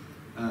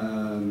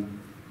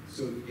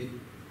 so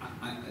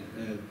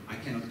I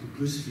cannot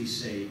conclusively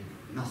say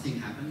nothing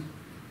happened.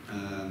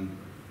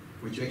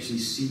 What you actually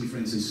see, for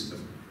instance,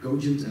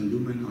 Cogent and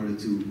Lumen are the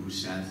two who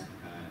said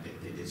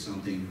they did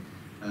something.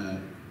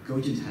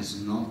 Cogent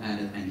has not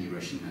added any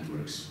Russian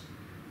networks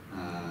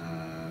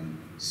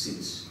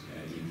since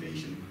the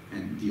invasion,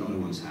 and the other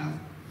ones have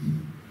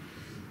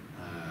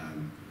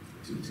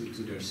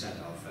to their set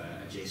of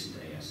adjacent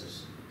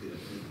ASs,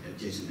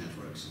 adjacent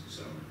networks.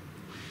 So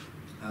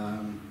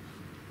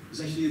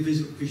there's actually a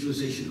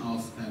visualization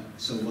of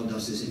so what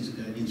does this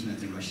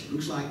internet in Russia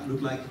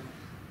look like?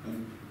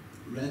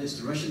 Red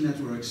is the Russian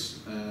networks,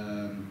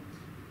 and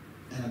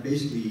I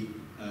basically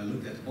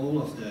looked at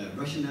all of the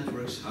Russian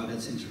networks, how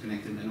that's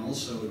interconnected, and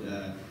also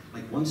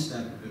like one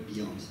step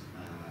beyond.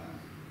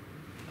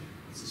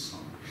 It's a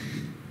song.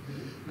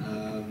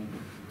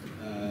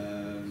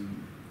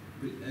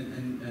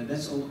 And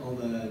that's all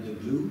the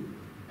blue,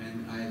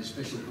 and I had a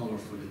special color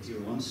for the tier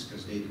ones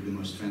because they do the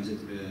most transit.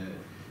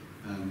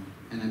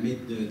 And I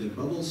made the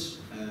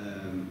bubbles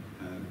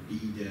be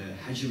the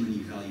hegemony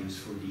values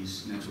for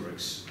these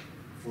networks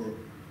for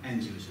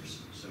end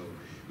users. So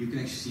you can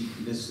actually see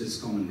that's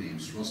common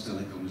names.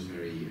 Rostelecom is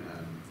very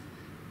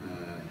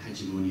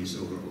hegemonious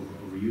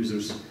over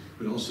users,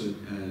 but also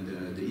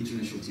the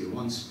international tier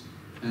ones.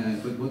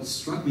 But what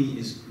struck me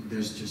is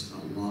there's just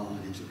a lot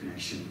of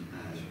interconnection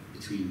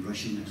between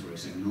Russian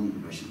networks and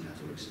non-Russian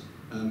networks.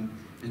 And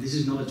this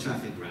is not a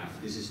traffic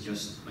graph. This is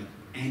just like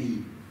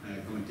any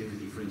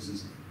connectivity. For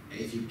instance,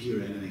 if you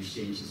peer at an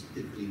exchange, it's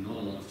typically not a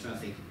lot of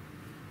traffic,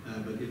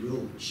 but it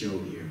will show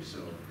here.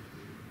 So,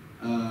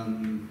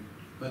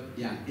 but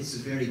yeah, it's a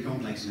very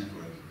complex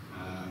network.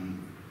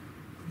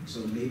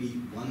 So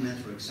maybe one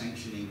network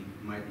sanctioning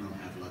might not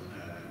have a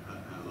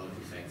lot of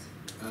effect.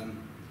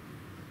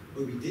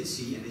 What we did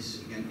see, and this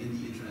is again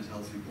in the Internet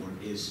Health Report,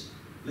 is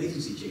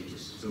latency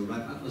changes. So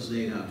RIPE Atlas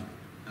data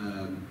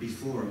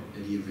before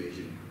the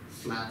invasion,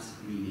 flat,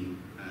 meaning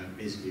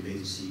basically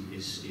latency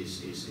is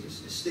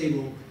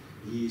stable.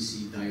 Here you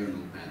see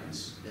diurnal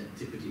patterns. That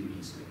typically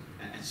means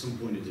like at some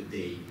point of the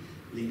day,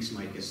 links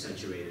might get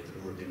saturated,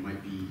 or they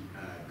might be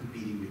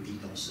competing with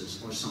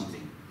DDoSes or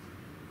something.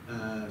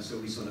 So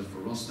we saw that for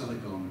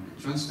Rostelecom and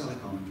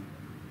Transtelecom.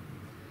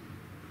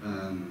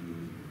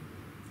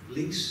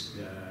 Links,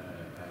 the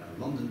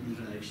London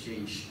Internet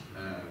Exchange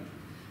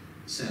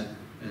said,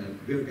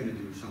 we're going to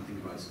do something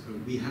about it.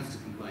 We have to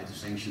comply to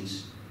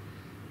sanctions.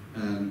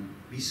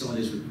 We saw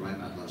this with RIPE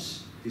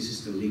Atlas. This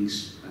is the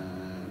links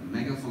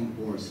megaphone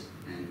port,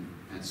 and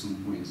at some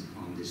point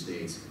on this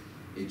date,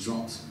 it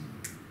dropped,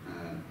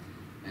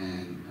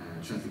 and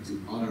traffic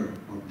to other,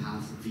 or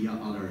path via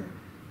other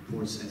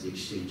ports at the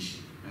exchange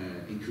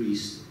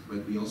increased,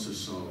 but we also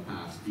saw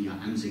path via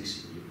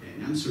M6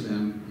 in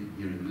Amsterdam,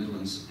 here in the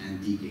Netherlands, and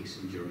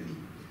DGIX in Germany.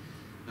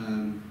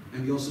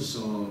 And we also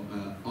saw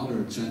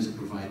other transit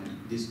providers.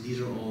 These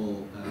are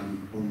all,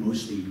 or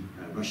mostly,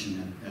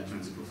 Russian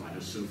transit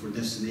providers. So for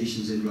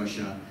destinations in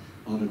Russia,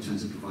 other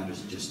transit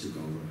providers just took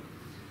over.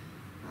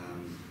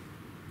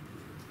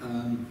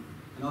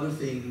 Another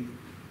thing,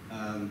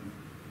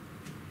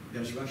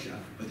 there's Russia,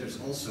 but there's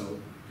also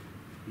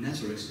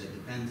networks that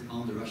depend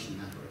on the Russian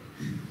network.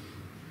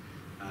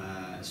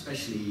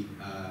 Especially,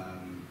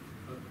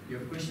 you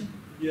have a question?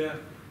 Yeah.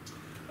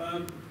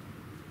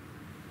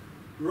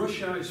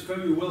 Russia is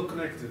very well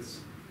connected,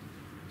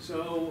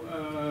 so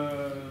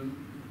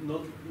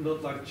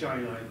not like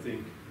China, I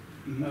think.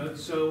 Mm-hmm.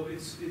 So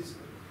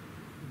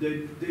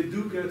they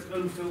do get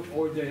unfiltered,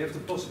 or they have the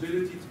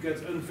possibility to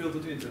get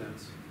unfiltered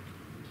internet.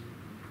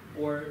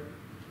 Or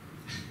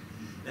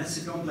that's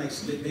a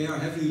complex. They are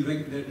heavily.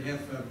 They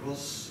have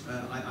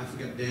I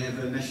forget. They have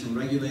a national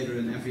regulator,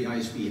 and every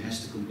ISP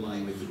has to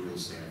comply with the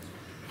rules there.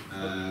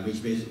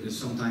 Which basically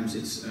sometimes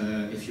it's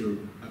if you're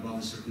above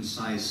a certain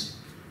size.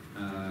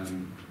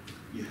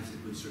 You have to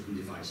put certain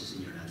devices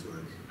in your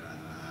network.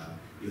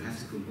 You have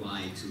to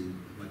comply to,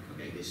 like,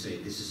 okay, they say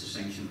this is a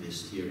sanction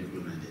list, here,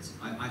 implement it.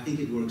 I think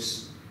it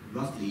works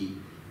roughly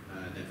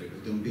that way,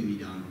 but don't pin me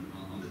down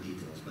on the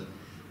details. But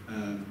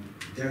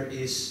there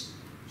is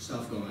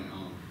stuff going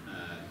on.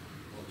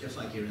 Well, just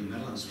like here in the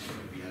Netherlands,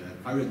 we had a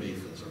Pirate Bay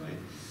filter, right?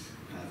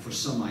 For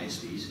some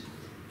ISPs,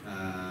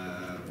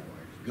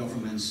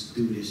 governments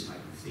do this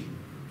type of thing.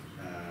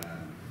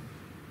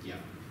 Yeah.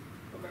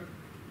 okay.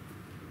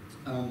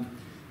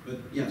 But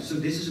yeah, so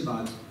this is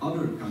about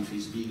other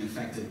countries being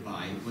affected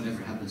by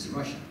whatever happens in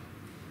Russia.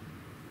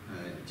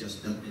 It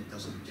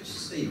doesn't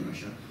just stay in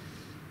Russia.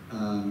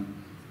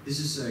 This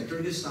is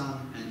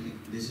Kyrgyzstan, and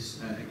this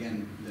is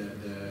again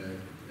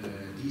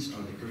these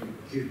are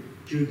the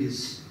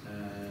Kyrgyz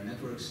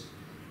networks.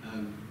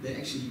 They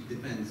actually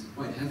depend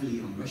quite heavily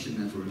on Russian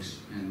networks,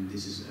 and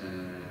this is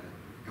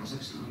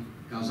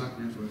Kazakh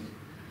network.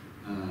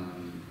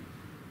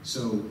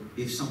 So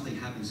if something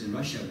happens in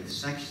Russia with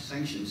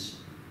sanctions,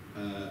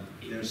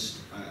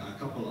 there's a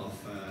couple of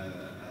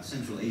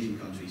Central Asian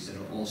countries that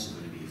are also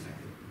going to be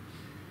affected.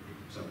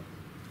 So,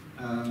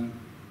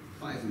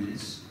 5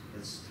 minutes,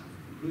 that's time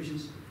for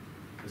conclusions.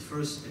 But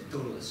first, a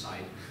total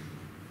aside.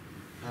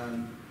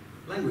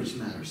 Language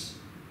matters.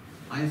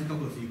 I have a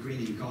couple of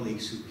Ukrainian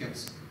colleagues who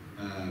kept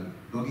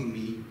bugging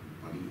me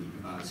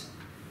about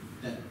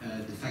that,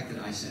 the fact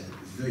that I said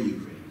the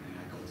Ukraine, and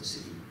I called the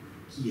city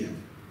Kiev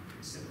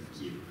instead of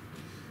Kyiv,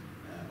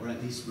 or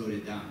at least wrote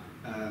it down.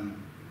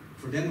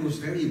 For them it was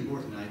very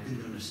important. I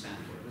didn't understand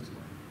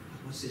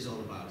what's this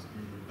all about.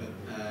 But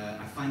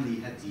I finally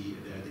had the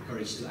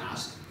courage to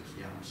ask. Because,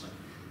 yeah, I was like,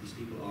 these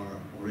people are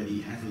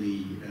already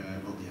heavily,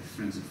 well, they have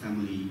friends and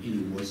family in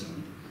a war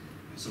zone,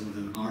 and some of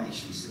them are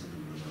actually still in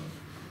a war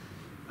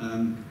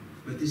zone.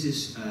 But this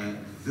is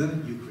the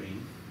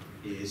Ukraine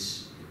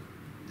is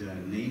the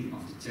name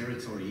of the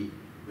territory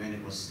when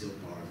it was still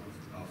part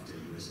of the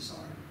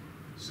USSR.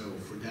 So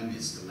for them,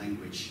 it's the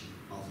language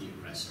of the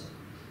oppressor.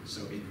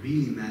 So it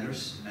really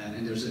matters,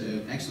 and there's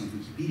an excellent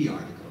Wikipedia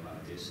article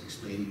about this,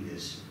 explaining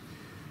this.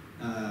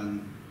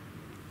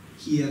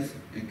 Kiev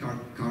and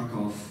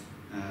Kharkov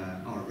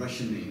are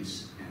Russian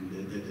names, and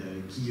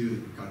the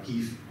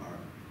Kharkiv are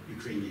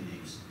Ukrainian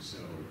names. So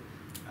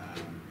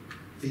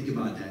think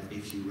about that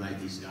if you write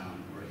these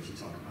down, or if you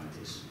talk about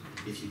this,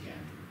 if you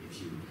can,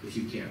 if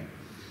you care.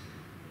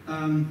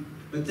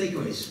 But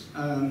takeaways.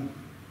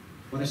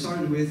 What I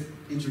started with,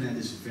 internet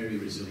is very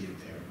resilient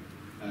there.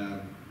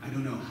 I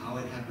don't know how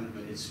it happened,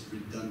 but it's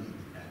redundant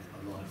at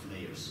a lot of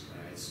layers.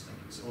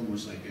 It's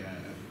almost like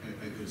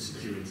a good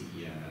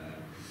security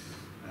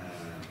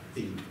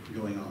thing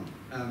going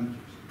on.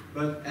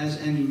 But as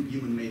any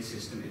human-made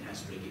system, it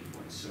has breaking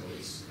points. So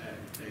it's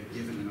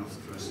given enough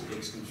thrust,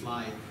 pigs can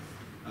fly.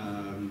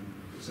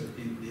 So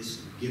in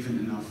this given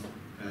enough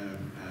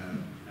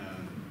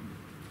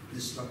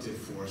destructive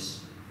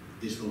force,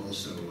 this will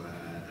also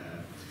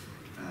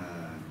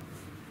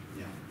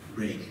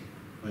break.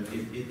 But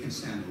it can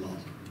stand a lot.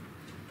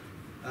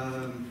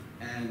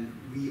 And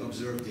we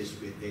observe this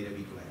with data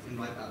we collect in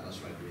RIPE Atlas,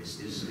 RIPE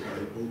List. This is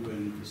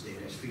open, this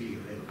data is freely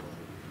available.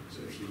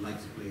 So if you'd like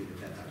to play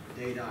with that type of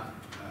data,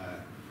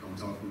 come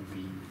talk with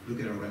me, look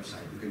at our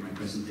website, look at my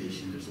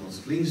presentation, there's lots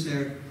of links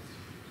there.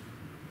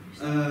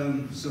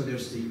 So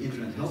there's the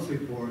Internet Health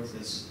Report,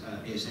 that's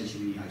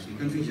essentially the ISP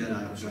country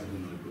data, observable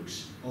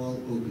notebooks,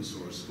 all open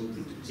source,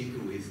 open to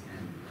tinker with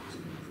and to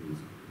improve.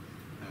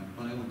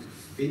 What I want to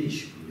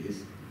finish with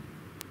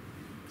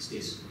is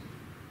this.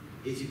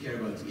 If you care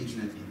about the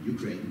internet in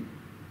Ukraine,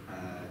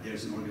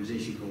 there's an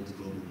organization called the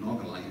Global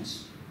NLUUG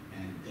Alliance,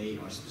 and they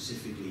are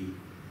specifically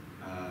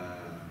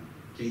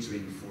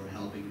catering for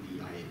helping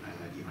the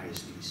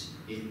ISPs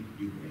in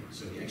Ukraine.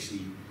 So they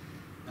actually,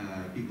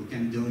 people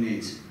can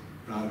donate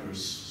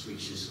routers,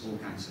 switches, all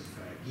kinds of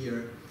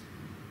gear.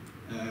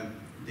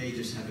 they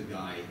just have a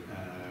guy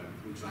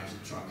who drives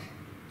a truck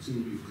to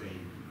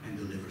Ukraine and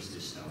delivers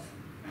this stuff.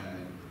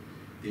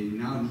 They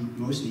now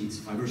most need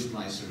fiber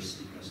splicers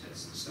because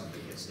that's the stuff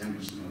that gets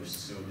damaged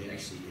most. So they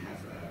actually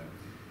have,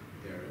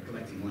 they're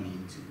collecting money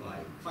to buy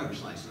fiber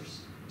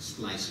splicers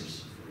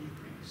for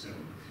Ukraine. So,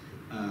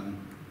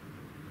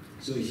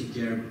 so if you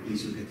care,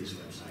 please look at this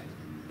website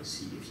and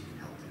see if you can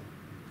help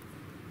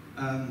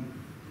them.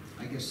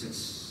 I guess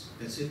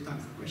that's it. Time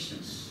for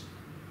questions.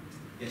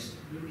 Yes.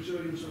 The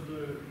resilience of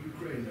the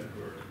Ukraine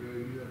network.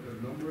 You have a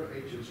number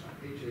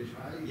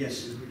HHI,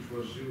 yes, which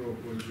was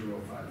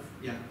 0.05.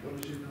 Yeah.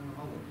 What is it now in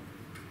Holland?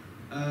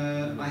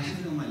 I have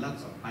it on my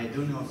laptop. I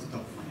don't know off the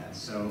top of my head,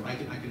 so I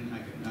can.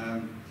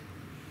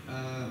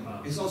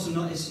 It's also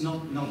not. It's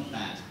not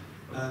bad.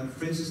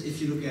 For instance,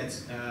 if you look at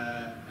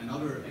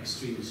another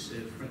extreme,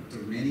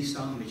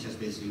 Turkmenistan, which has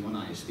basically one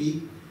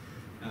ISP,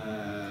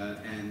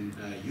 and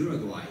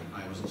Uruguay,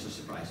 I was also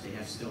surprised. They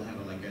still have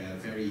a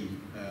very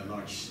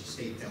large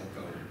state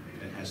telco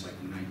that has like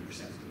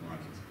 90% of the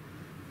market.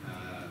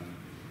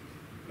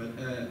 But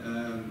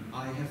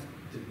I have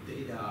the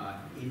data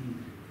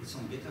it's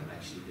on GitHub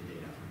actually, the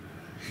data.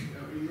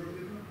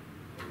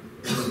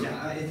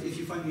 Yeah, if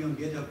you find me on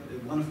GitHub,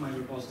 one of my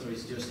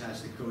repositories just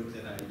has the code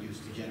that I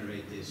used to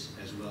generate this,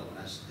 as well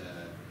as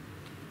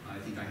I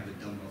think I have a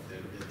dump of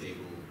the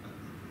table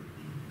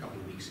a couple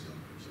of weeks ago.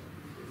 So.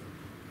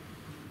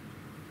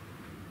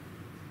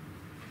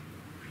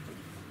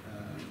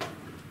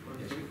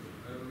 Yes.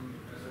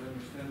 As I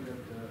understand that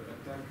the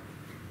attack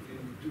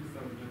in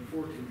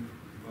 2014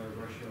 by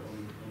Russia on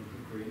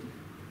Ukraine,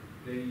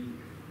 they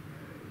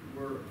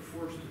were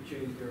forced to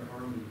change their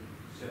army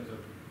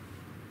setup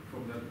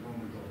from that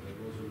moment on. It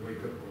was a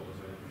wake-up call, as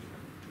I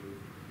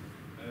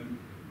understand.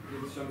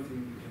 Did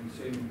something in the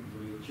same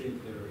way change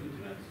their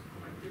internet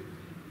connectivity?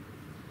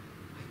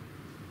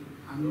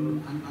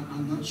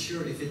 I'm not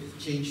sure if it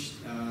changed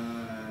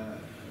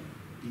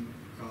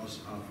because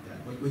of that.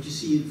 What you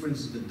see, for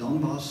instance, the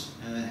Donbass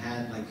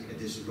had like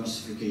this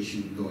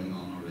Russification going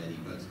on already,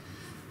 but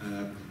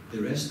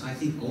the rest, I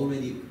think,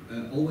 already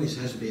always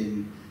has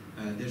been.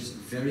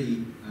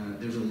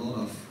 There's a lot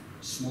of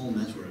small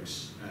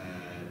networks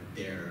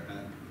there.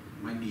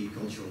 Might be a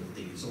cultural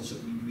thing. It's also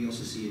we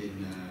also see it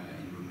in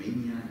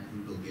Romania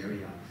and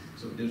Bulgaria.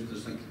 So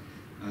there's like.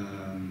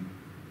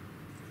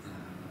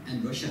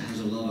 And Russia has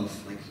a lot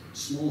of like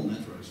small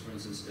networks. For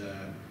instance, the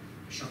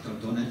Shakhtar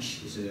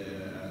Donetsk is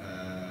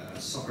a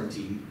soccer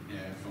team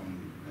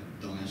from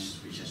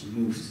Donetsk, which has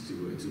moved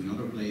to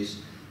another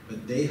place,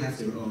 but they have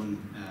their own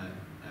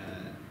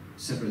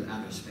separate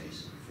address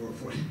space for.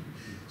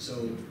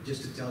 So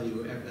just to tell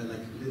you,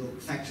 like little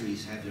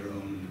factories have their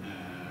own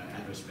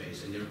address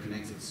space, and they're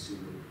connected to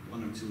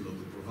one or two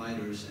local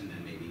providers, and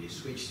then maybe they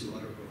switch to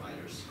other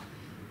providers.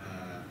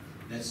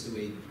 That's the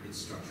way it's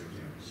structured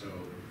there. So.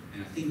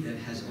 And I think that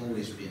has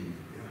always been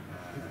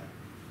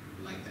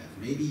like that.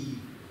 Maybe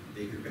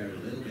they prepared a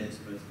little bit,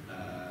 but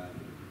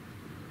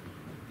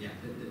yeah,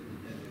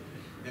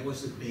 that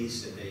was the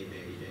base that they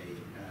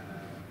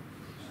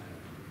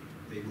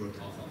worked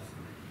off of.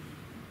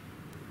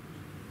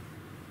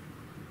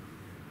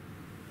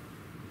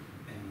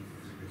 And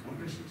there's more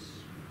questions.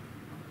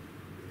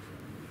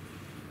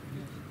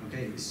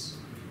 Okay, it's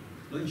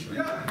lunch, right?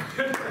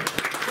 Yeah.